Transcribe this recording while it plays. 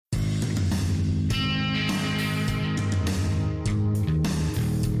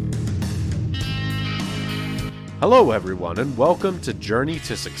Hello, everyone, and welcome to Journey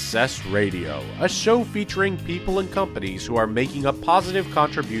to Success Radio, a show featuring people and companies who are making a positive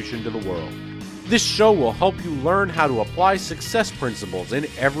contribution to the world. This show will help you learn how to apply success principles in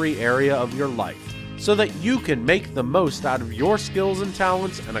every area of your life so that you can make the most out of your skills and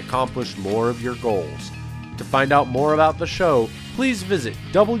talents and accomplish more of your goals. To find out more about the show, please visit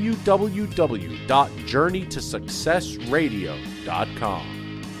www.journeytosuccessradio.com.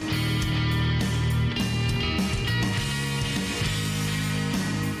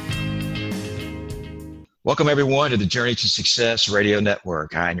 Welcome, everyone, to the Journey to Success Radio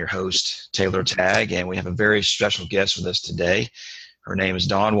Network. I am your host, Taylor Tagg, and we have a very special guest with us today. Her name is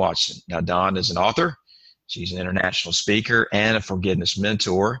Dawn Watson. Now, Dawn is an author. She's an international speaker and a forgiveness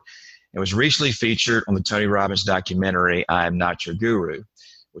mentor, and was recently featured on the Tony Robbins documentary, I Am Not Your Guru,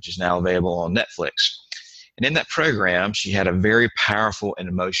 which is now available on Netflix. And in that program, she had a very powerful and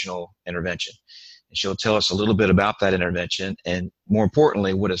emotional intervention. And she'll tell us a little bit about that intervention and, more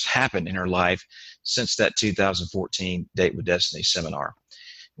importantly, what has happened in her life since that 2014 Date with Destiny seminar.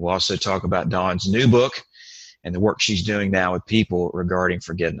 We'll also talk about Dawn's new book and the work she's doing now with people regarding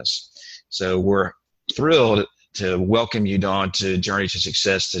forgiveness. So we're thrilled to welcome you, Dawn, to Journey to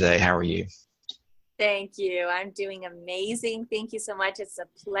Success today. How are you? Thank you. I'm doing amazing. Thank you so much. It's a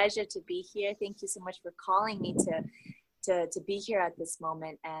pleasure to be here. Thank you so much for calling me to be here at this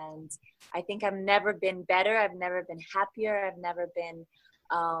moment. And I think I've never been better. I've never been happier. I've never been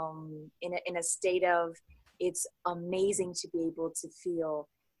in a state of, it's amazing to be able to feel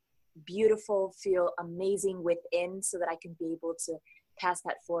beautiful, feel amazing within, so that I can be able to pass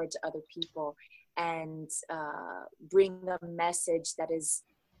that forward to other people and bring a message that is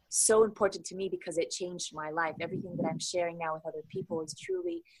so important to me because it changed my life. Everything that I'm sharing now with other people is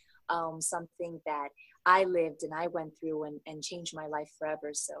truly something that I lived and I went through and changed my life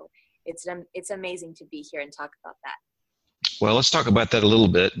forever. So it's amazing to be here and talk about that. Well, let's talk about that a little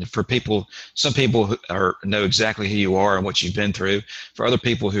bit. For people, some people who know exactly who you are and what you've been through. For other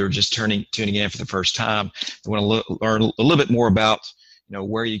people who are just tuning in for the first time, they want to learn a little bit more about,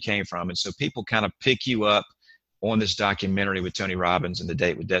 where you came from. And so people kind of pick you up on this documentary with Tony Robbins and the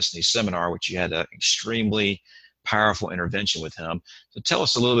Date with Destiny seminar, which you had an extremely powerful intervention with him. So tell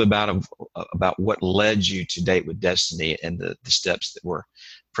us a little bit about what led you to Date with Destiny and the steps that were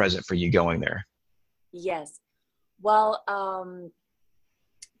present for you going there. Yes. Well,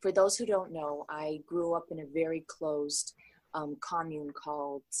 for those who don't know, I grew up in a very closed commune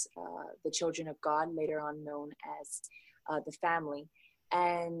called the Children of God, later on known as the Family.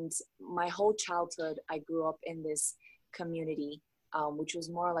 And my whole childhood, I grew up in this community, which was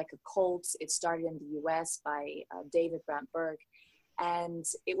more like a cult. It started in the U.S. by David Brantberg. And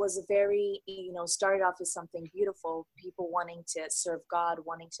it was a very, started off as something beautiful, people wanting to serve God,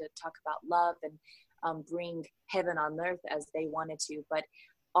 wanting to talk about love and bring heaven on earth as they wanted to, but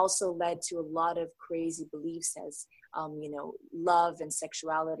also led to a lot of crazy beliefs as, love and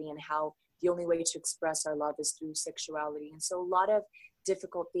sexuality, and how the only way to express our love is through sexuality. And so a lot of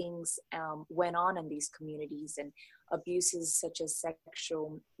difficult things went on in these communities, and abuses such as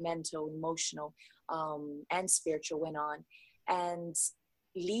sexual, mental, emotional, and spiritual went on. And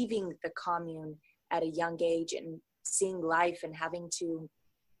leaving the commune at a young age and seeing life and having to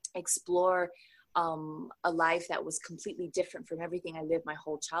explore a life that was completely different from everything I lived my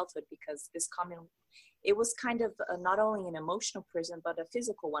whole childhood, because this commune, it was kind of not only an emotional prison, but a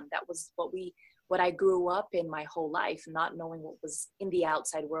physical one. That was what I grew up in my whole life, not knowing what was in the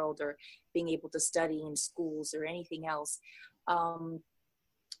outside world or being able to study in schools or anything else. To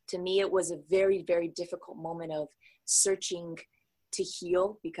me, it was a very, very difficult moment of searching to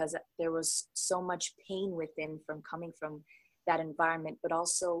heal, because there was so much pain within from coming from that environment, but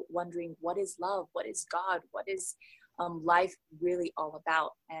also wondering, what is love? What is God? What is life really all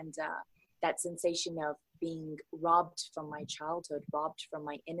about? And that sensation of being robbed from my childhood, robbed from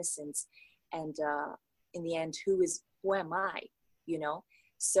my innocence. And in the end, who am I,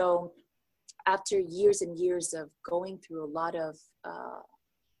 So after years and years of going through a lot of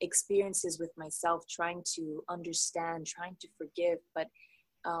experiences with myself, trying to understand, trying to forgive, but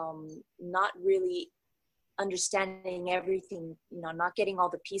not really understanding everything, not getting all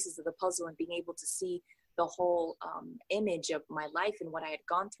the pieces of the puzzle and being able to see the whole image of my life and what I had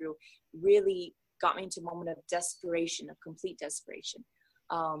gone through, really got me into a moment of desperation, of complete desperation.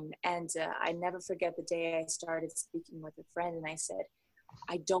 I never forget the day I started speaking with a friend, and I said,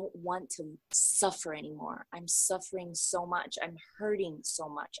 I don't want to suffer anymore. I'm suffering so much. I'm hurting so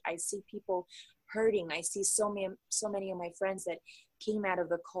much. I see people hurting. I see so many of my friends that came out of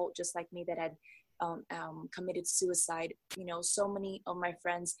the cult just like me, that had committed suicide. You know, so many of my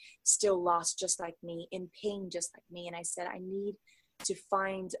friends still lost just like me, in pain just like me. And I said, I need to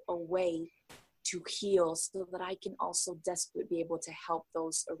find a way to heal so that I can also desperately be able to help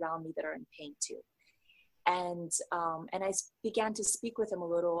those around me that are in pain too. And I began to speak with him a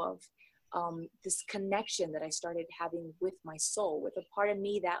little of this connection that I started having with my soul, with a part of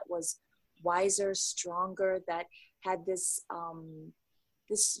me that was wiser, stronger, that had this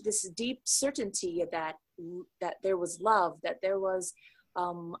this deep certainty that there was love, that there was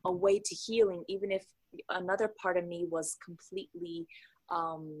a way to healing, even if another part of me was completely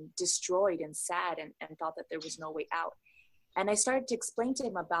destroyed and sad and thought that there was no way out. And I started to explain to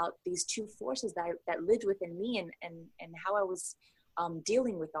him about these two forces that lived within me and how I was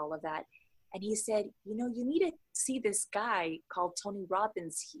dealing with all of that. And he said, you know, you need to see this guy called Tony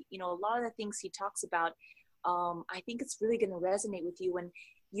Robbins. You know, a lot of the things he talks about, I think it's really going to resonate with you. And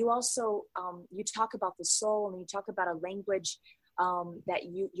you also, you talk about the soul, and you talk about a language that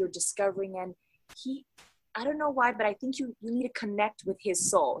you're discovering. And I don't know why, but I think you need to connect with his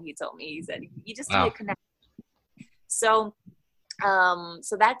soul. He told me, he said, you just need to connect. So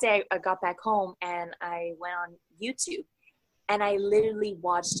that day I got back home and I went on YouTube, and I literally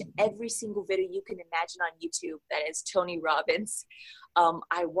watched every single video you can imagine on YouTube that is Tony Robbins.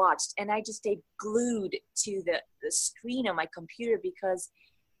 I watched, and I just stayed glued to the screen on my computer, because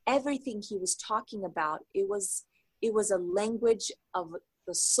everything he was talking about, it was a language of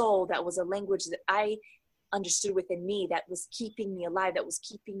the soul, that was a language that I understood within me, that was keeping me alive, that was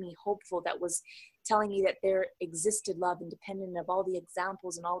keeping me hopeful, that was telling me that there existed love independent of all the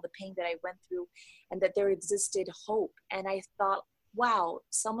examples and all the pain that I went through, and that there existed hope. And I thought, wow,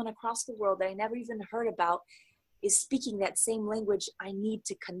 someone across the world that I never even heard about is speaking that same language. I need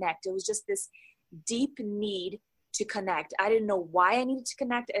to connect. It was just this deep need to connect. I didn't know why I needed to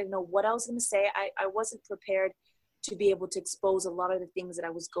connect. I didn't know what I was going to say. I wasn't prepared to be able to expose a lot of the things that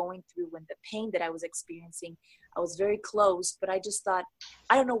I was going through and the pain that I was experiencing. I was very close, but I just thought,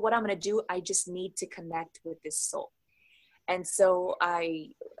 I don't know what I'm going to do. I just need to connect with this soul. And so I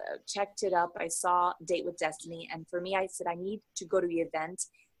checked it up. I saw Date with Destiny. And for me, I said, I need to go to the event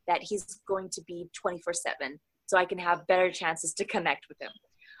that he's going to be 24/7, so I can have better chances to connect with him.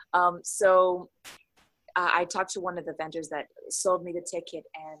 So I talked to one of the vendors that sold me the ticket.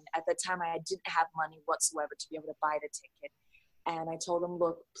 And at the time I didn't have money whatsoever to be able to buy the ticket. And I told him,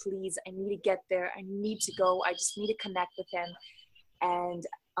 look, please, I need to get there. I need to go. I just need to connect with him. And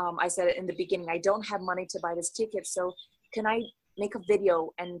I said in the beginning, I don't have money to buy this ticket. So can I make a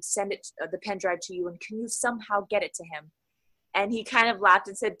video and send it, the pen drive to you? And can you somehow get it to him? And he kind of laughed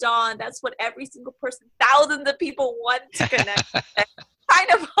and said, Dawn, that's what every single person, thousands of people want to connect. That's kind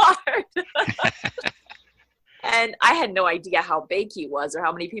of hard. And I had no idea how big he was or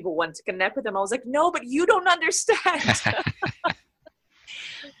how many people wanted to connect with him. I was like, no, but you don't understand.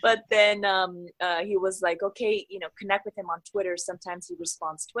 But then he was like, okay, you know, connect with him on Twitter. Sometimes he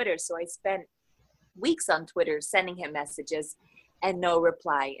responds Twitter. So I spent weeks on Twitter sending him messages and no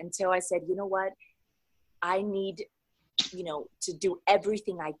reply, until I said, you know what, I need, you know, to do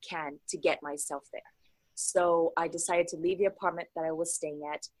everything I can to get myself there. So I decided to leave the apartment that I was staying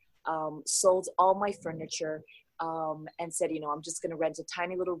at, sold all my furniture, and said, you know, I'm just going to rent a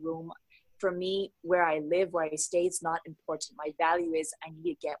tiny little room. For me, where I live, where I stay, it's not important. My value is I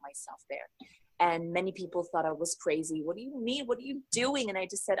need to get myself there. And many people thought I was crazy. What do you mean? What are you doing? And I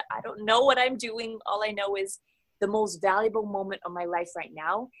just said, I don't know what I'm doing. All I know is the most valuable moment of my life right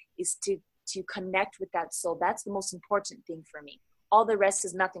now is to connect with that soul. That's the most important thing for me. All the rest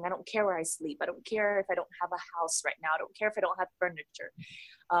is nothing. I don't care where I sleep. I don't care if I don't have a house right now. I don't care if I don't have furniture.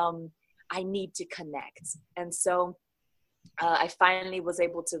 I need to connect. And so I finally was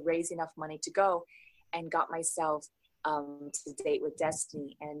able to raise enough money to go and got myself to Date with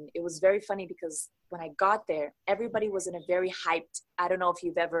Destiny. And it was very funny because when I got there, everybody was in a very hyped, I don't know if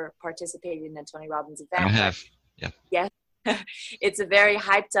you've ever participated in a Tony Robbins event. I have, yeah. Yeah. It's a very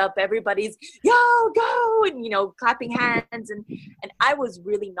hyped up, everybody's yo go and, you know, clapping hands, and I was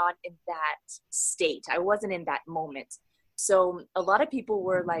really not in that state. I wasn't in that moment. So a lot of people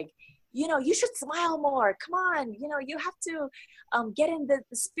were like, you know, you should smile more, come on, you know, you have to get in the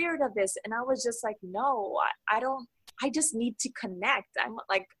spirit of this. And I was just like, no, I just need to connect. I'm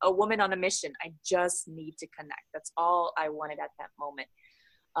like a woman on a mission. I just need to connect. That's all I wanted at that moment.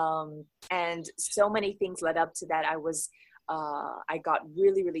 And so many things led up to that. I got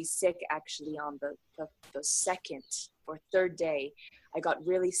really, really sick actually on the second or third day. I got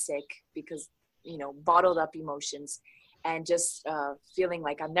really sick because, you know, bottled up emotions and just feeling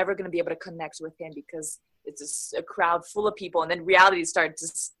like I'm never going to be able to connect with him because it's a crowd full of people. And then reality started to,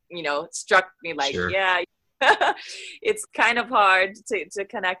 struck me like, Sure. yeah, it's kind of hard to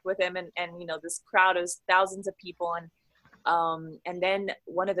connect with him. And, this crowd is thousands of people. And then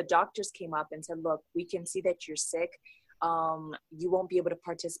one of the doctors came up and said, look, we can see that you're sick. You won't be able to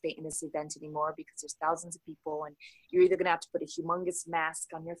participate in this event anymore because there's thousands of people, and you're either going to have to put a humongous mask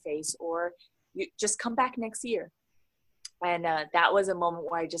on your face, or you just come back next year. And that was a moment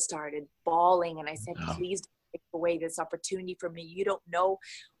where I just started bawling, and I said, please don't take away this opportunity from me. You don't know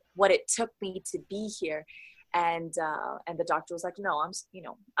what it took me to be here. And the doctor was like, no,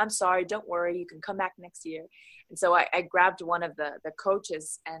 I'm sorry. Don't worry. You can come back next year. And so I grabbed one of the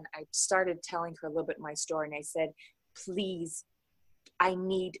coaches, and I started telling her a little bit my story. And I said, please, I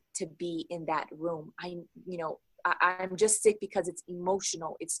need to be in that room. I'm just sick because it's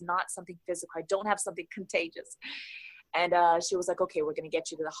emotional. It's not something physical. I don't have something contagious. And she was like, okay, we're going to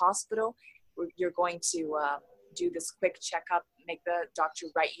get you to the hospital. You're going to do this quick checkup, make the doctor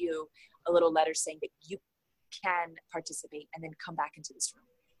write you a little letter saying that you can participate, and then come back into this room.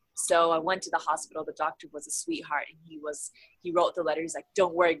 So I went to the hospital. The doctor was a sweetheart, and he wrote the letter. He's like,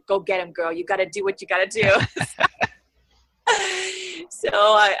 don't worry, go get him, girl. You got to do what you got to do. So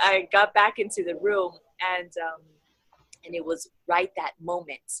I got back into the room, and it was right that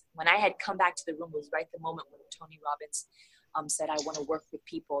moment. When I had come back to the room, was right the moment when Tony Robbins said, I want to work with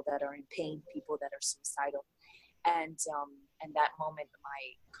people that are in pain, people that are suicidal. And that moment,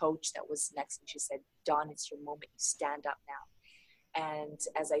 my coach that was next to me, she said, Dawn, it's your moment. You stand up now. And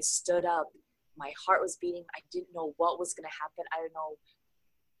as I stood up, my heart was beating. I didn't know what was going to happen. I don't know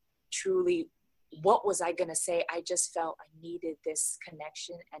truly what was I going to say. I just felt I needed this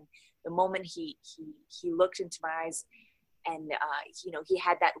connection. And the moment he looked into my eyes, and he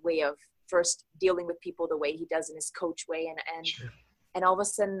had that way of first dealing with people the way he does in his coach way, and Sure. And all of a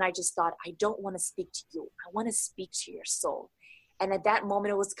sudden I just thought, I don't want to speak to you. I want to speak to your soul. And at that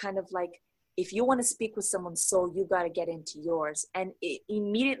moment, it was kind of like, if you want to speak with someone's soul, you got to get into yours. And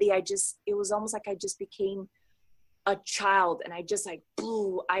immediately it was almost like I just became a child, and I just like,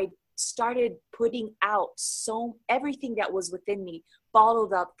 I started putting out everything that was within me,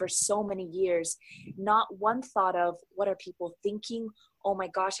 bottled up for so many years. Not one thought of, what are people thinking? Oh my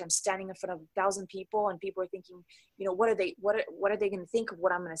gosh, I'm standing in front of 1,000 people, and people are thinking, what are they going to think of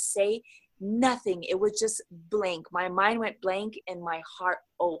what I'm going to say? Nothing. It was just blank. My mind went blank, and my heart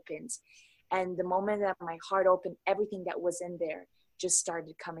opened. And the moment that my heart opened, everything that was in there just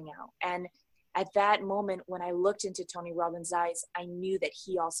started coming out. And at that moment, when I looked into Tony Robbins' eyes, I knew that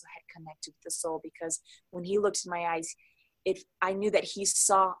he also had connected with the soul, because when he looked in my eyes, I knew that he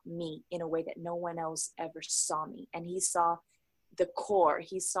saw me in a way that no one else ever saw me. And he saw the core.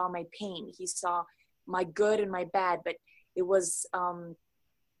 He saw my pain. He saw my good and my bad. But it was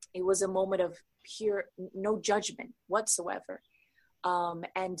a moment of pure, no judgment whatsoever.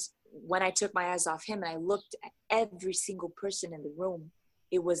 And when I took my eyes off him and I looked at every single person in the room,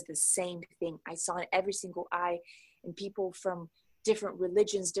 it was the same thing. I saw in every single eye, and people from different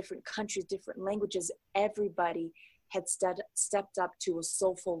religions, different countries, different languages, everybody had stepped up to a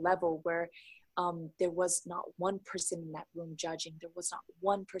soulful level where there was not one person in that room judging. There was not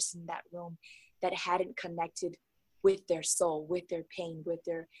one person in that room that hadn't connected with their soul, with their pain, with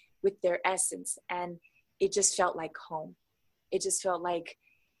their essence. And it just felt like home. It just felt like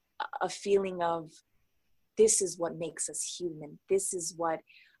a feeling of, this is what makes us human. This is what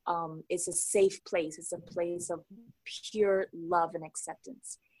it's a safe place. It's a place of pure love and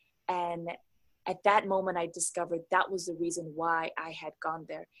acceptance. And at that moment, I discovered that was the reason why I had gone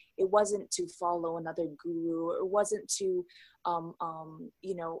there. It wasn't to follow another guru. It wasn't to,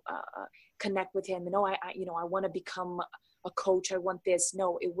 connect with him. No, I want to become a coach. I want this.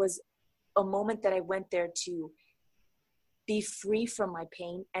 No, it was a moment that I went there to be free from my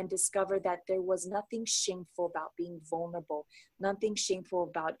pain and discover that there was nothing shameful about being vulnerable, nothing shameful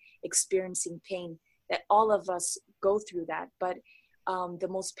about experiencing pain, that all of us go through that. But the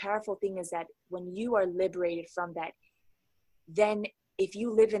most powerful thing is that when you are liberated from that, then if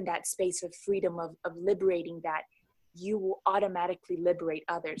you live in that space of freedom, of liberating that, you will automatically liberate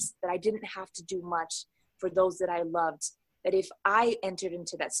others. That I didn't have to do much for those that I loved, that if I entered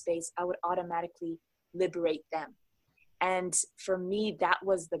into that space, I would automatically liberate them. And for me, that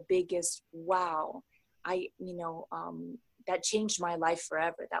was the biggest wow. That changed my life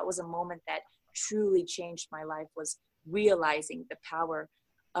forever. That was a moment that truly changed my life, was realizing the power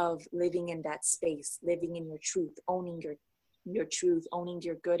of living in that space, living in your truth, owning your truth, owning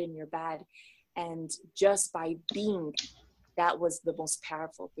your good and your bad. And just by being, that was the most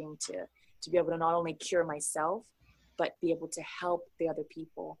powerful thing, to be able to not only cure myself, but be able to help the other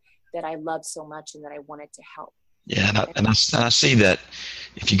people that I loved so much and that I wanted to help. Yeah, and I see that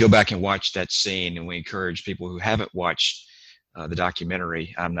if you go back and watch that scene, and we encourage people who haven't watched the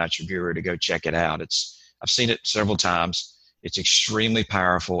documentary, I'm Not Your Guru, to go check it out. I've seen it several times. It's extremely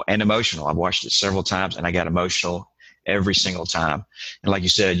powerful and emotional. I've watched it several times, and I got emotional every single time. And like you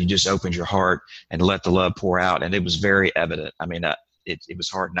said, you just opened your heart and let the love pour out, and it was very evident. I mean, it was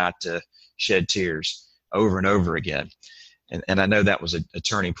hard not to shed tears over and over again. And I know that was a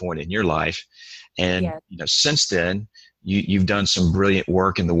turning point in your life. And Yeah. Since then, you've done some brilliant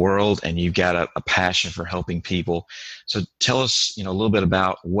work in the world, and you've got a passion for helping people. So tell us, a little bit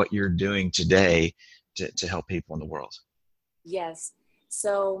about what you're doing today to help people in the world. Yes.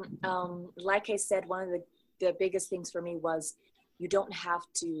 So, like I said, one of the biggest things for me was you don't have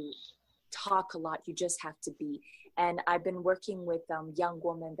to talk a lot. You just have to be. And I've been working with young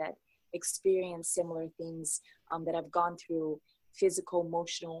women that experience similar things, that have gone through physical,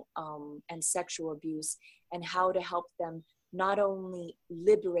 emotional, and sexual abuse, and how to help them not only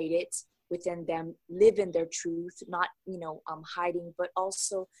liberate it within them, live in their truth, not, hiding, but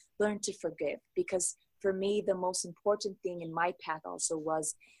also learn to forgive. Because for me, the most important thing in my path also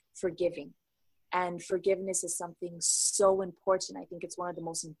was forgiving. And forgiveness is something so important. I think it's one of the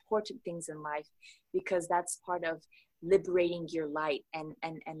most important things in life, because that's part of liberating your light and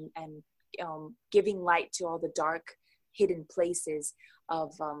giving light to all the dark, hidden places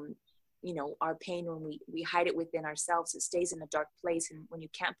of, our pain. When we hide it within ourselves, it stays in a dark place. And when you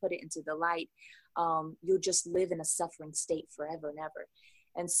can't put it into the light, you'll just live in a suffering state forever and ever.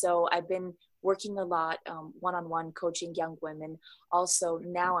 And so I've been working a lot, one-on-one coaching young women. Also,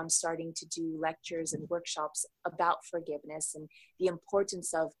 now I'm starting to do lectures and workshops about forgiveness and the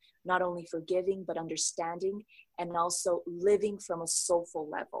importance of not only forgiving, but understanding, and also living from a soulful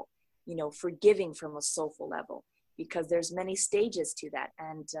level, forgiving from a soulful level, because there's many stages to that.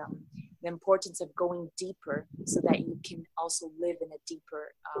 And the importance of going deeper so that you can also live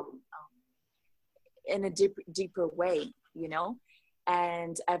in a deeper way,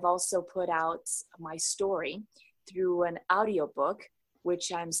 And I've also put out my story through an audiobook,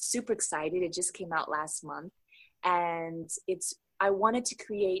 which I'm super excited. It just came out last month. And I wanted to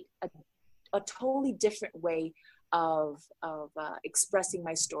create a totally different way of expressing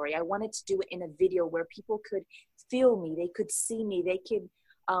my story. I wanted to do it in a video where people could feel me, they could see me, they could,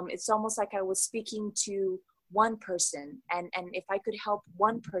 it's almost like I was speaking to one person. And if I could help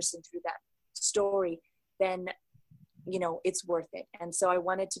one person through that story, then it's worth it. And so I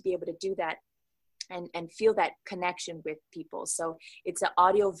wanted to be able to do that and feel that connection with people. So it's an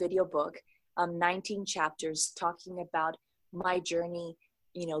audio video book, 19 chapters talking about my journey,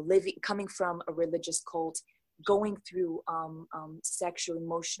 coming from a religious cult, going through sexual,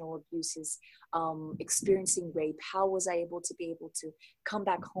 emotional abuses, experiencing rape. How was I able to come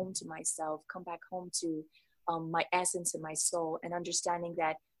back home to myself, come back home to my essence and my soul, and understanding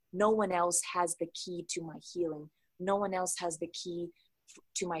that no one else has the key to my healing. No one else has the key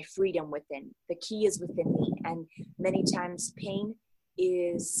to my freedom within. The key is within me. And many times pain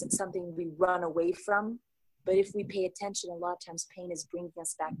is something we run away from. But if we pay attention, a lot of times pain is bringing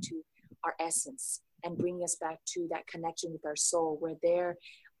us back to our essence and bringing us back to that connection with our soul, where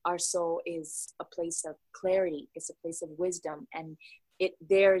our soul is a place of clarity. It's a place of wisdom. And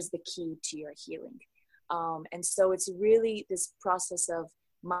there is the key to your healing. And so it's really this process of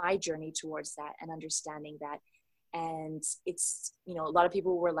my journey towards that and understanding that. And it's, a lot of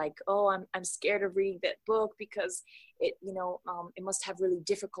people were like, oh, I'm scared of reading that book because it must have really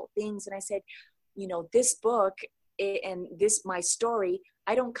difficult things. And I said, this book and my story,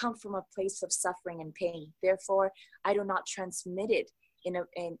 I don't come from a place of suffering and pain. Therefore, I do not transmit it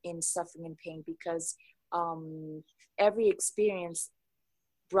in suffering and pain, because every experience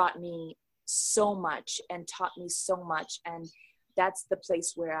brought me so much and taught me so much. And that's the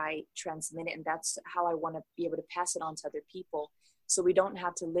place where I transmit it. And that's how I want to be able to pass it on to other people. So we don't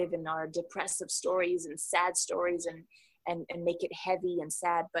have to live in our depressive stories and sad stories and make it heavy and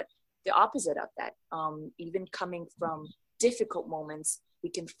sad, but the opposite of that. Even coming from difficult moments, we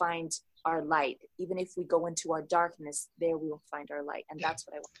can find our light. Even if we go into our darkness, there we will find our light. And that's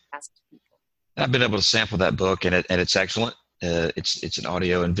what I want to ask people. I've been able to sample that book, and it's excellent. It's an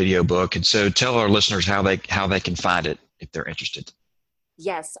audio and video book. And so tell our listeners how they can find it if they're interested.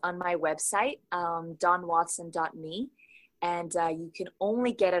 Yes, on my website, donwatson.me, and you can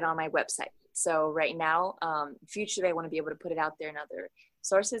only get it on my website. So right now, future, I want to be able to put it out there in other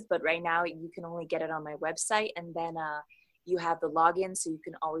sources, but right now you can only get it on my website. And then you have the login, so you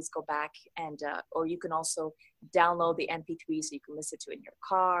can always go back and or you can also download the MP3 so you can listen to it in your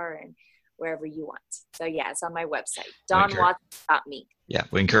car and wherever you want. So yeah, it's on my website, Okay. donwatson.me. Yeah,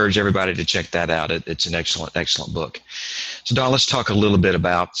 we encourage everybody to check that out. It's an excellent book. So Don, let's talk a little bit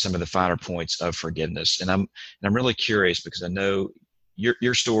about some of the finer points of forgiveness. And I'm really curious because I know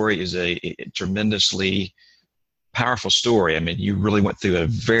your story is a tremendously powerful story. I mean, you really went through a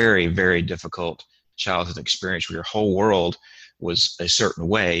very, very difficult childhood experience where your whole world was a certain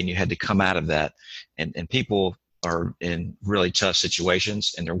way and you had to come out of that. And people are in really tough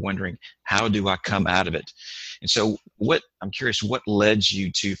situations and they're wondering, how do I come out of it? And so I'm curious, what led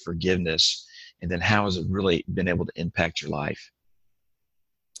you to forgiveness, and then how has it really been able to impact your life?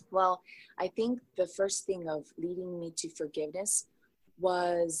 Well, I think the first thing of leading me to forgiveness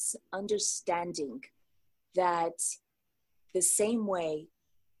was understanding that the same way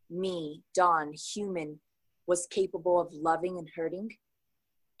me, Dawn, human, was capable of loving and hurting,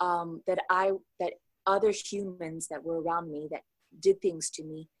 that other humans that were around me that did things to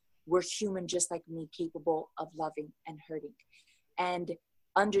me were human just like me, capable of loving and hurting. And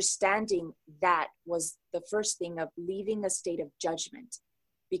understanding that was the first thing of leaving a state of judgment.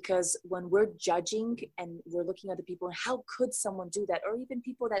 Because when we're judging and we're looking at the people, and how could someone do that? Or even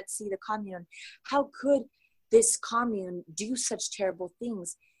people that see the commune, how could this commune do such terrible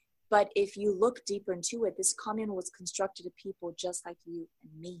things? But if you look deeper into it, this commune was constructed of people just like you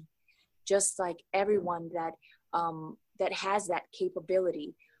and me, just like everyone that that has that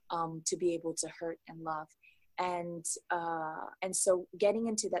capability to be able to hurt and love. And so getting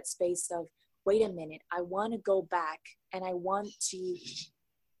into that space of, wait a minute, I want to go back and I want to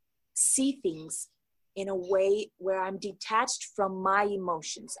see things in a way where I'm detached from my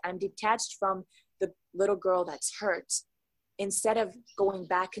emotions. I'm detached from the little girl that's hurt. Instead of going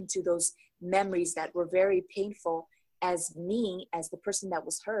back into those memories that were very painful as me, as the person that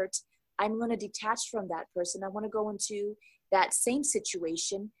was hurt, I'm going to detach from that person. I want to go into that same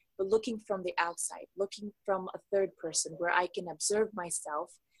situation, but looking from the outside, looking from a third person where I can observe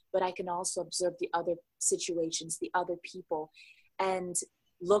myself, but I can also observe the other situations, the other people, and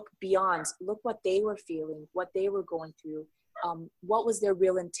look beyond, look what they were feeling, what they were going through, what was their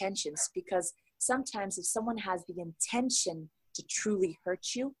real intentions. Because sometimes if someone has the intention to truly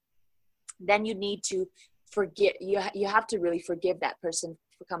hurt you, then you need to forgive. You have to really forgive that person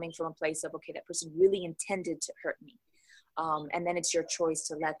for coming from a place of, okay, that person really intended to hurt me. And then it's your choice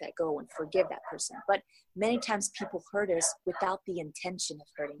to let that go and forgive that person. But many times people hurt us without the intention of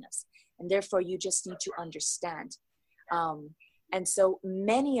hurting us. And therefore you just need to understand. And so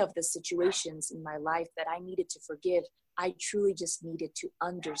many of the situations in my life that I needed to forgive, I truly just needed to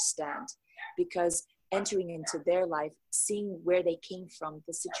understand, because entering into their life, seeing where they came from,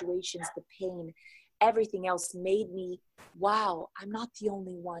 the situations, the pain, everything else made me, wow, I'm not the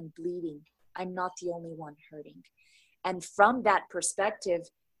only one bleeding. I'm not the only one hurting. And from that perspective,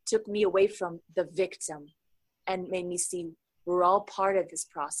 took me away from the victim and made me see we're all part of this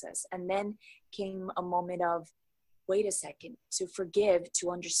process. And then came a moment of, wait a second, to forgive, to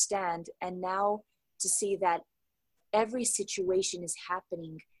understand, and now to see that every situation is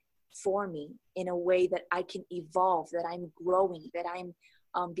happening for me in a way that I can evolve, that I'm growing, that I'm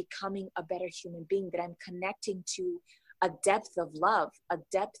becoming a better human being, that I'm connecting to a depth of love, a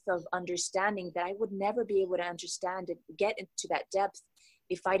depth of understanding that I would never be able to understand and get into that depth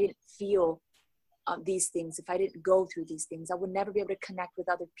if I didn't feel these things, if I didn't go through these things. I would never be able to connect with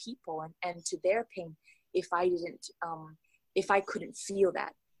other people and to their pain if I couldn't feel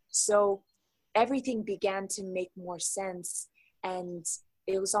that. So everything began to make more sense, and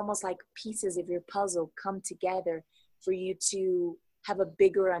it was almost like pieces of your puzzle come together for you to have a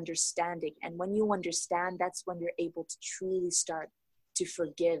bigger understanding. And when you understand, that's when you're able to truly start to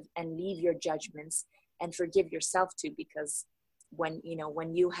forgive and leave your judgments and forgive yourself too. Because when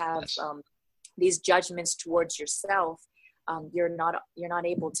you have these judgments towards yourself, you're not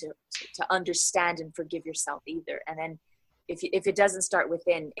able to understand and forgive yourself either. And then if it doesn't start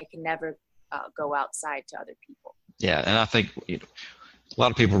within, it can never go outside to other people. Yeah, and I think a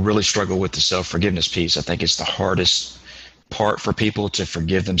lot of people really struggle with the self-forgiveness piece. I think it's the hardest part for people to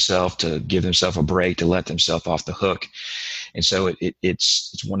forgive themselves, to give themselves a break, to let themselves off the hook. And so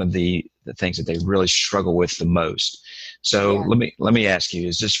it's one of the things that they really struggle with the most. So yeah. Let me ask you,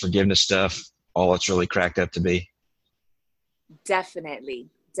 is this forgiveness stuff all it's really cracked up to be? Definitely.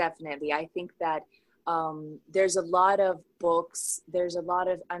 I think that there's a lot of books. There's a lot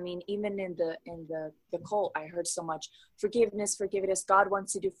of, even in the cult, I heard so much forgiveness. God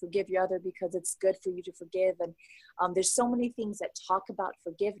wants you to forgive your other because it's good for you to forgive. And there's so many things that talk about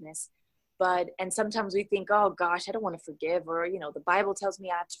forgiveness, and sometimes we think, oh gosh, I don't want to forgive, or, the Bible tells me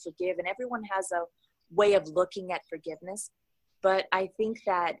I have to forgive, and everyone has a way of looking at forgiveness. But I think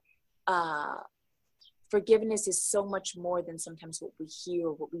that forgiveness is so much more than sometimes what we hear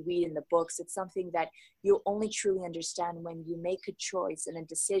or what we read in the books. It's something that you'll only truly understand when you make a choice and a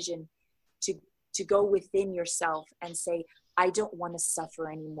decision to go within yourself and say, I don't want to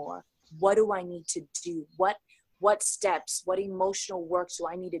suffer anymore. What do I need to do? What steps, what emotional work do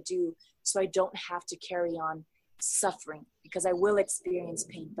I need to do so I don't have to carry on suffering? Because I will experience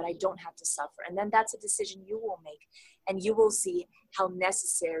pain, but I don't have to suffer. And then that's a decision you will make, and you will see how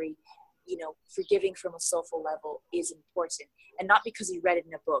necessary, forgiving from a soulful level is important. And not because you read it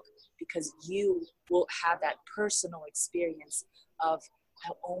in a book, because you will have that personal experience of,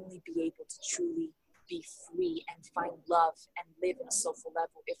 I'll only be able to truly be free and find love and live in a soulful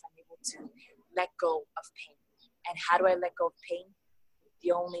level if I'm able to let go of pain. And how do I let go of pain?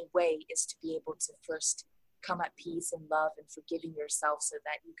 The only way is to be able to first come at peace and love and forgiving yourself so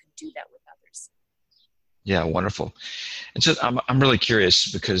that you can do that with others. Yeah, wonderful. And so I'm really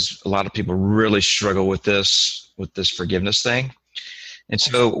curious because a lot of people really struggle with this forgiveness thing. And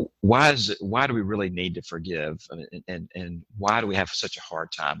so why do we really need to forgive? And why do we have such a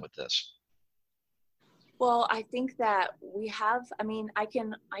hard time with this? Well, I think that we have, I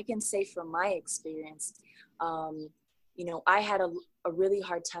can say from my experience, I had a really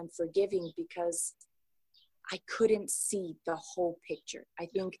hard time forgiving because I couldn't see the whole picture. I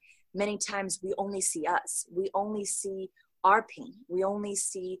think many times we only see us. We only see our pain. We only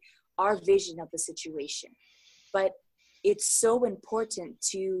see our vision of the situation. But it's so important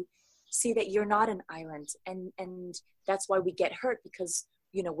to see that you're not an island. And that's why we get hurt, because,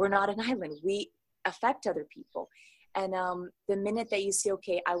 we're not an island. We affect other people. And the minute that you see,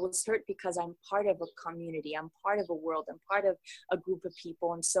 okay, I was hurt because I'm part of a community, I'm part of a world, I'm part of a group of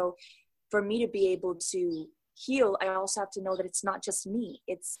people. And so for me to be able to heal, I also have to know that it's not just me.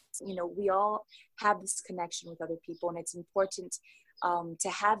 It's, we all have this connection with other people. And it's important to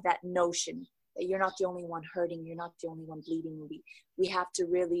have that notion that you're not the only one hurting, you're not the only one bleeding. We have to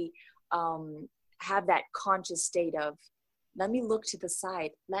really have that conscious state of, let me look to the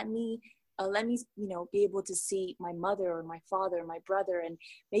side. Let me, be able to see my mother or my father or my brother, and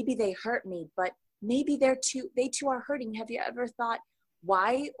maybe they hurt me, but maybe they too are hurting. Have you ever thought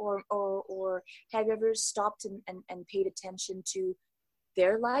why, or have you ever stopped and paid attention to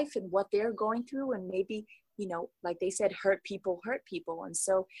their life and what they're going through? And maybe, like they said, hurt people. And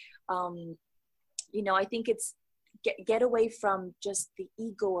so, I think it's get away from just the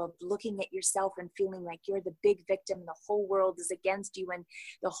ego of looking at yourself and feeling like you're the big victim. The whole world is against you and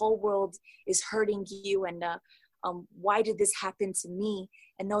the whole world is hurting you. And why did this happen to me?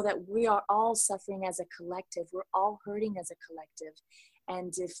 And know that we are all suffering as a collective. We're all hurting as a collective.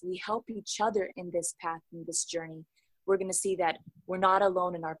 And if we help each other in this path, in this journey, we're going to see that we're not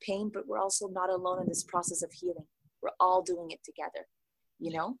alone in our pain, but we're also not alone in this process of healing. We're all doing it together,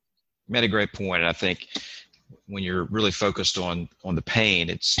 You made a great point. And I think when you're really focused on the pain,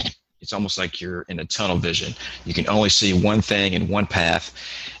 it's almost like you're in a tunnel vision. You can only see one thing in one path.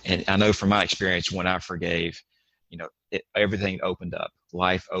 And I know from my experience, when I forgave, everything opened up.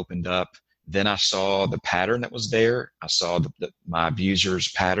 Life opened up. Then I saw the pattern that was there. I saw my abuser's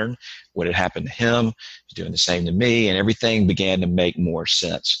pattern, what had happened to him, he's doing the same to me, and everything began to make more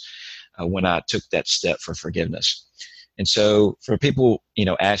sense when I took that step for forgiveness. And so for people,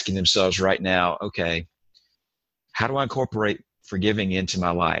 asking themselves right now, okay, how do I incorporate forgiving into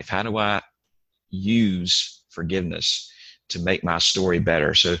my life? How do I use forgiveness to make my story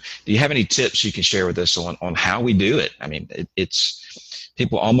better? So do you have any tips you can share with us on how we do it? I mean, it's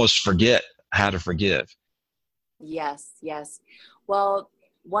people almost forget how to forgive. Yes. Well,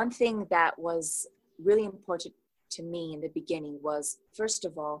 one thing that was really important to me in the beginning was, first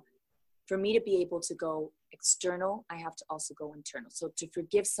of all, for me to be able to go external, I have to also go internal. So to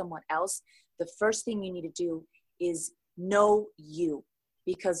forgive someone else, the first thing you need to do is know you,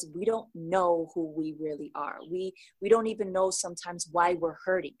 because we don't know who we really are. We don't even know sometimes why we're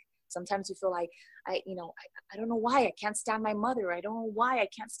hurting. Sometimes we feel like, I don't know why I can't stand my mother. I don't know why I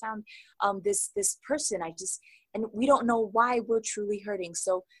can't stand this person. And we don't know why we're truly hurting.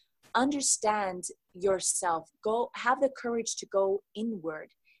 So understand yourself. Go have the courage to go inward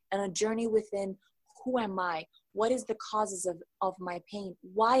and a journey within. Who am I? What is the causes of my pain?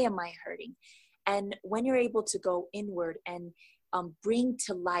 Why am I hurting? And when you're able to go inward and bring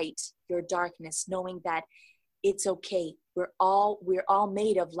to light your darkness, knowing that it's okay. We're all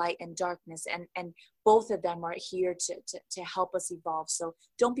made of light and darkness, and both of them are here to help us evolve. So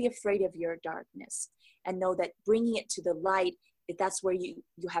don't be afraid of your darkness, and know that bringing it to the light, that's where you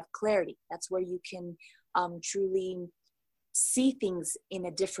have clarity. That's where you can truly see things in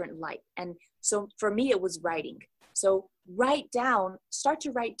a different light. And so for me, it was writing. So start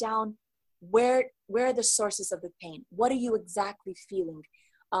to write down where are the sources of the pain? What are you exactly feeling?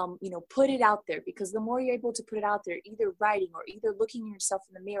 Put it out there, because the more you're able to put it out there, either writing or either looking at yourself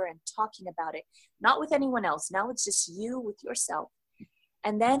in the mirror and talking about it, not with anyone else. Now it's just you with yourself.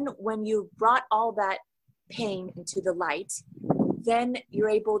 And then when you brought all that pain into the light, then you're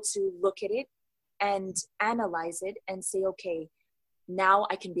able to look at it and analyze it and say, okay, now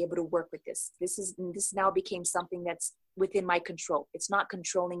I can be able to work with this. This now became something that's within my control. It's not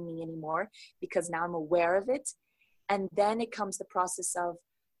controlling me anymore, because now I'm aware of it. And then it comes the process of,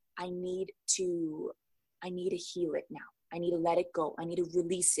 I need to heal it now. I need to let it go. I need to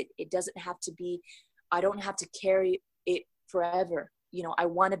release it. It doesn't have to be, I don't have to carry it forever. I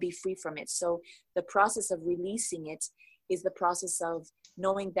want to be free from it. So the process of releasing it is the process of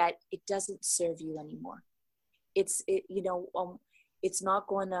knowing that it doesn't serve you anymore. It's not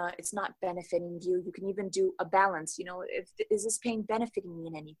benefiting you. You can even do a balance. Is this pain benefiting me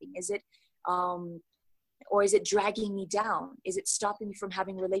in anything? Is it, or is it dragging me down? Is it stopping me from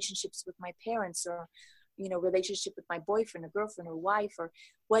having relationships with my parents, or, relationship with my boyfriend or girlfriend or wife, or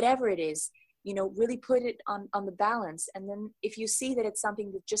whatever it is? Really put it on the balance. And then if you see that it's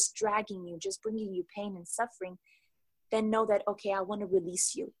something that's just dragging you, just bringing you pain and suffering, then know that, okay, I want to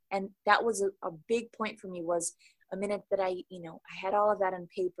release you. And that was a big point for me, was a minute that I had all of that on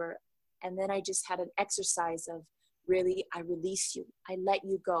paper. And then I just had an exercise of, really, I release you. I let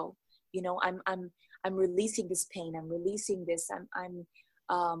you go. I'm releasing this pain. I'm releasing this.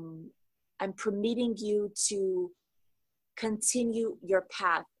 I'm permitting you to continue your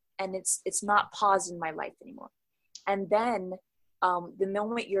path. And it's not paused in my life anymore. And then the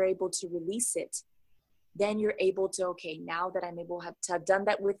moment you're able to release it, then you're able to, okay, now that I'm able to have done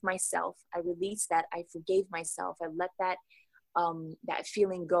that with myself, I release that, I forgave myself, I let that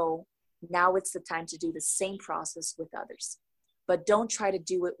feeling go. Now it's the time to do the same process with others. But don't try to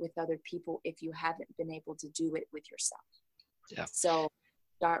do it with other people if you haven't been able to do it with yourself. Yeah. So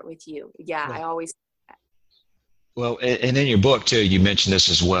start with you. Yeah, well, I always. Well, and in your book too, you mentioned this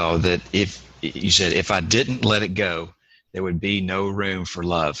as well, that if I didn't let it go, there would be no room for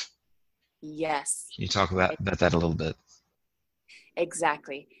love. Yes. Can you talk about that a little bit?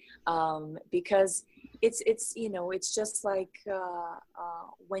 Exactly. Because it's just like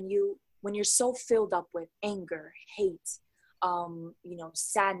when you're so filled up with anger, hate,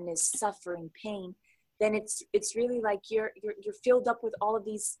 sadness, suffering, pain, then it's really like you're filled up with all of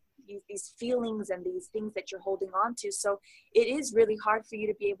these feelings and these things that you're holding on to. So it is really hard for you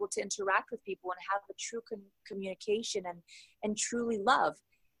to be able to interact with people and have a true communication and truly love.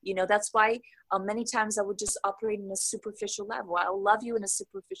 That's why many times I would just operate in a superficial level. I'll love you in a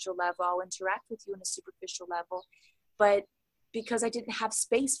superficial level. I'll interact with you in a superficial level, but because I didn't have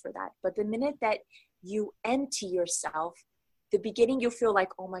space for that. But the minute that you empty yourself, the beginning you'll feel like,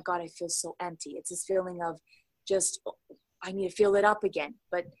 oh my God, I feel so empty. It's this feeling of just, I need to fill it up again.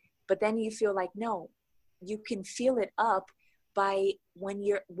 But then you feel like, no, you can fill it up by when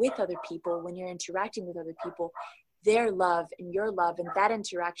you're with other people, when you're interacting with other people, their love and your love and that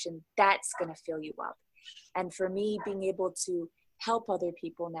interaction, that's going to fill you up. And for me, being able to help other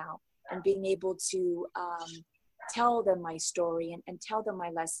people now and being able to tell them my story and tell them my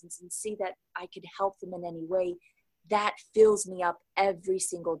lessons and see that I could help them in any way, that fills me up every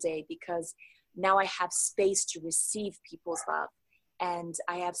single day, because now I have space to receive people's love, and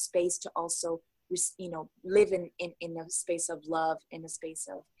I have space to also live in a space of love, in a space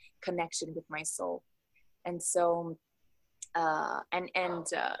of connection with my soul. And so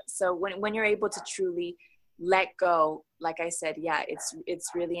so when you're able to truly let go, like I said, yeah,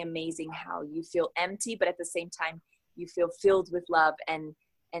 it's really amazing how you feel empty, but at the same time you feel filled with love, and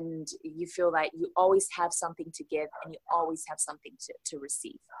you feel like you always have something to give and you always have something to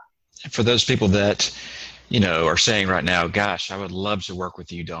receive. For those people that are saying right now, gosh, I would love to work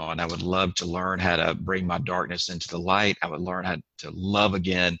with you, Dawn. I would love to learn how to bring my darkness into the light. I would learn how to love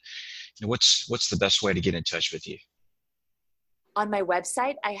again. What's the best way to get in touch with you? On my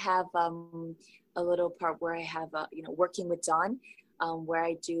website, I have a little part where I have working with Dawn, where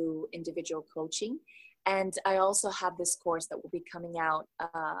I do individual coaching, and I also have this course that will be coming out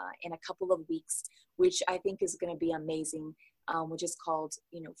in a couple of weeks, which I think is going to be amazing, which is called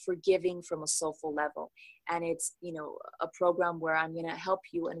Forgiving from a Soulful Level, and it's a program where I'm going to help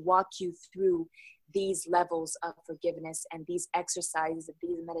you and walk you through these levels of forgiveness and these exercises and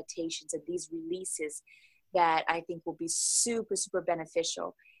these meditations and these releases that I think will be super, super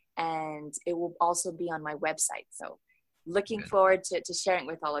beneficial. And it will also be on my website. So looking Good. forward to sharing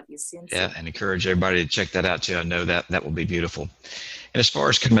with all of you soon. Yeah, and encourage everybody to check that out too. I know that will be beautiful. And as far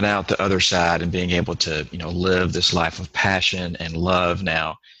as coming out the other side and being able to, live this life of passion and love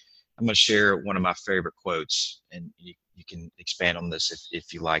now, I'm going to share one of my favorite quotes, and you can expand on this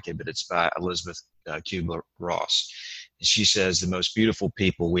if you like it, but it's by Elizabeth Kubler-Ross. And she says, the most beautiful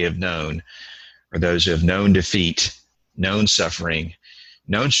people we have known are those who have known defeat, known suffering,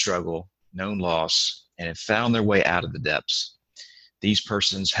 known struggle, known loss, and have found their way out of the depths. These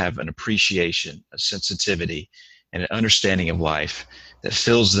persons have an appreciation, a sensitivity, and an understanding of life that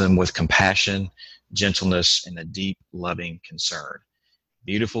fills them with compassion, gentleness, and a deep, loving concern.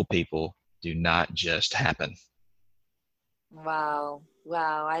 Beautiful people do not just happen. Wow.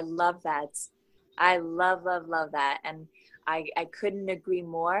 I love that. I love that. And I couldn't agree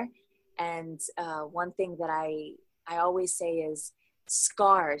more. And one thing that I always say is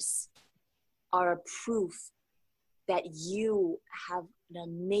scars are a proof that you have an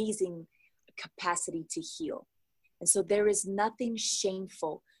amazing capacity to heal. And so there is nothing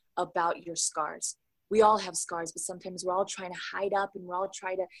shameful about your scars. We all have scars, but sometimes we're all trying to hide up, and we're all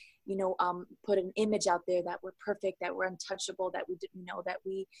trying to, put an image out there that we're perfect, that we're untouchable, that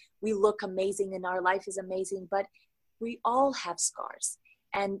we look amazing and our life is amazing. But we all have scars,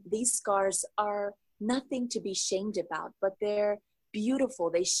 and these scars are nothing to be shamed about, but they're beautiful.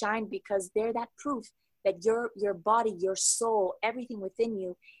 They shine because they're that proof that your body, your soul, everything within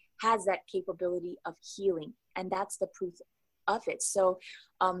you has that capability of healing. And that's the proof of it. So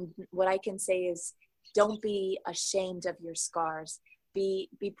what I can say is, don't be ashamed of your scars. Be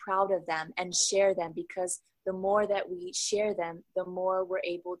proud of them and share them, because the more that we share them, the more we're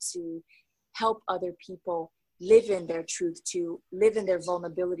able to help other people live in their truth, to live in their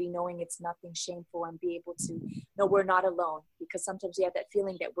vulnerability, knowing it's nothing shameful, and be able to know we're not alone. Because sometimes we have that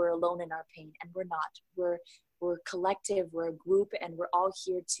feeling that we're alone in our pain, and we're not. We're collective, we're a group, and we're all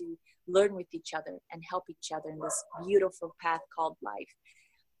here to learn with each other and help each other in this beautiful path called life.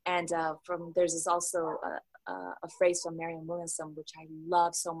 And there's also a phrase from Marianne Williamson, which I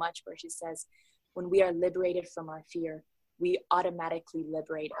love so much, where she says, when we are liberated from our fear, we automatically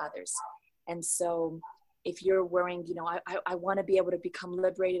liberate others. And so if you're worrying, I want to be able to become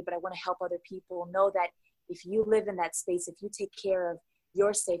liberated, but I want to help other people, know that if you live in that space, if you take care of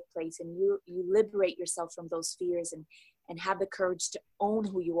your safe place, and you liberate yourself from those fears and have the courage to own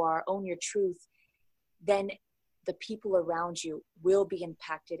who you are, own your truth, then the people around you will be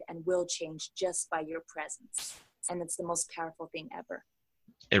impacted and will change just by your presence. And it's the most powerful thing ever.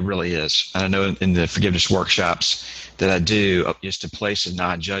 It really is. I know in the forgiveness workshops that I do, just a place of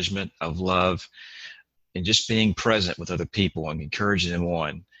non-judgment, of love, and just being present with other people and encouraging them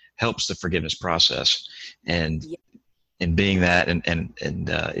on helps the forgiveness process. And being that and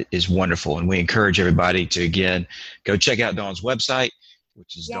is wonderful. And we encourage everybody to, again, go check out Dawn's website,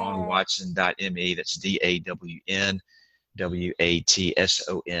 which is dawnwatson.me. That's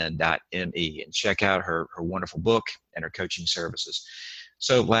DAWNWATSON.me. And check out her wonderful book and her coaching services.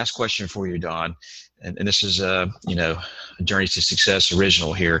 So last question for you, Dawn, and this is a Journey to Success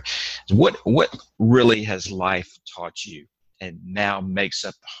original here. What really has life taught you and now makes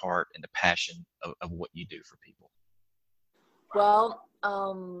up the heart and the passion of what you do for people? Well,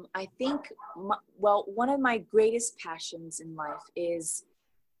 I think, one of my greatest passions in life is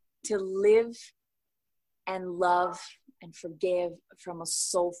to live and love and forgive from a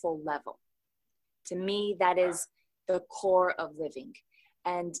soulful level. To me, that is the core of living.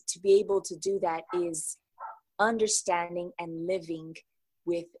 And to be able to do that is understanding and living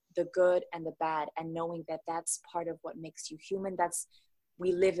with the good and the bad, and knowing that that's part of what makes you human.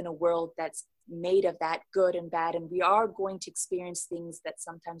 We live in a world that's made of that good and bad, and we are going to experience things that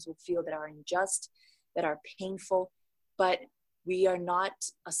sometimes we'll feel that are unjust, that are painful, but we are not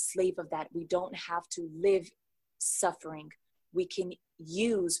a slave of that. We don't have to live suffering. We don't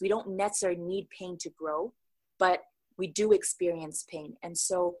necessarily need pain to grow, but we do experience pain. And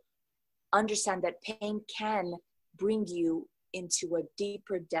so understand that pain can bring you into a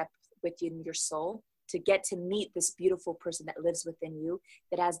deeper depth within your soul, to get to meet this beautiful person that lives within you,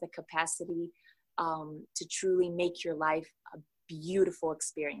 that has the capacity to truly make your life a beautiful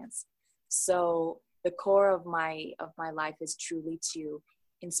experience. So the core of my life is truly to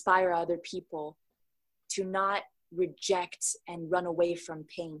inspire other people to not reject and run away from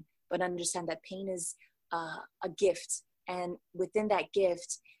pain, but understand that pain is a gift. And within that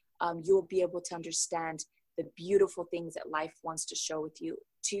gift, you'll be able to understand the beautiful things that life wants to show to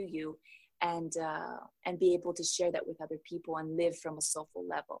you, and be able to share that with other people and live from a soulful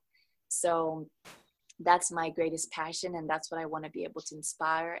level. So that's my greatest passion, and that's what I want to be able to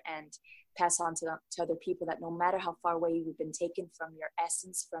inspire pass on to other people, that no matter how far away you've been taken from your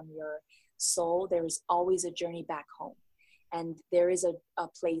essence, from your soul, there is always a journey back home. And there is a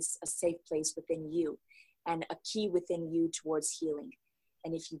place, a safe place within you, and a key within you towards healing.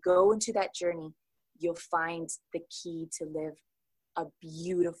 And if you go into that journey, you'll find the key to live a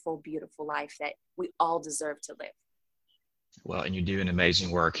beautiful, beautiful life that we all deserve to live. Well, and you're doing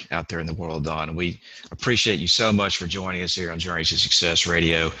amazing work out there in the world, Dawn. We appreciate you so much for joining us here on Journey to Success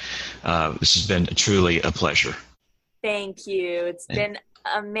Radio. This has been truly a pleasure. Thank you. It's been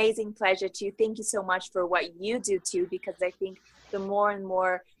an amazing pleasure too. Thank you so much for what you do too, because I think the more and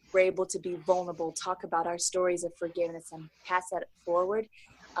more we're able to be vulnerable, talk about our stories of forgiveness and pass that forward,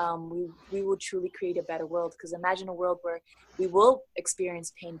 we will truly create a better world. Because imagine a world where we will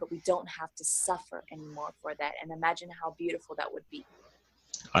experience pain, but we don't have to suffer anymore for that. And imagine how beautiful that would be.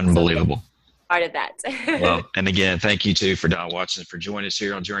 Unbelievable. So, part of that. Well, and again, thank you too for Dawn Watson for joining us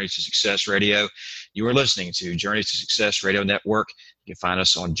here on Journey to Success Radio. You are listening to Journey to Success Radio Network. You can find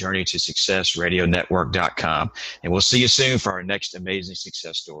us on journeytosuccessradionetwork.com. And we'll see you soon for our next amazing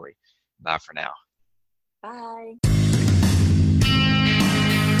success story. Bye for now. Bye.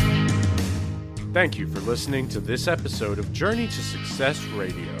 Thank you for listening to this episode of Journey to Success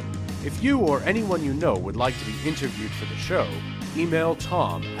Radio. If you or anyone you know would like to be interviewed for the show, email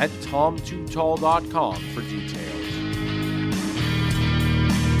Tom at tom2tall.com for details.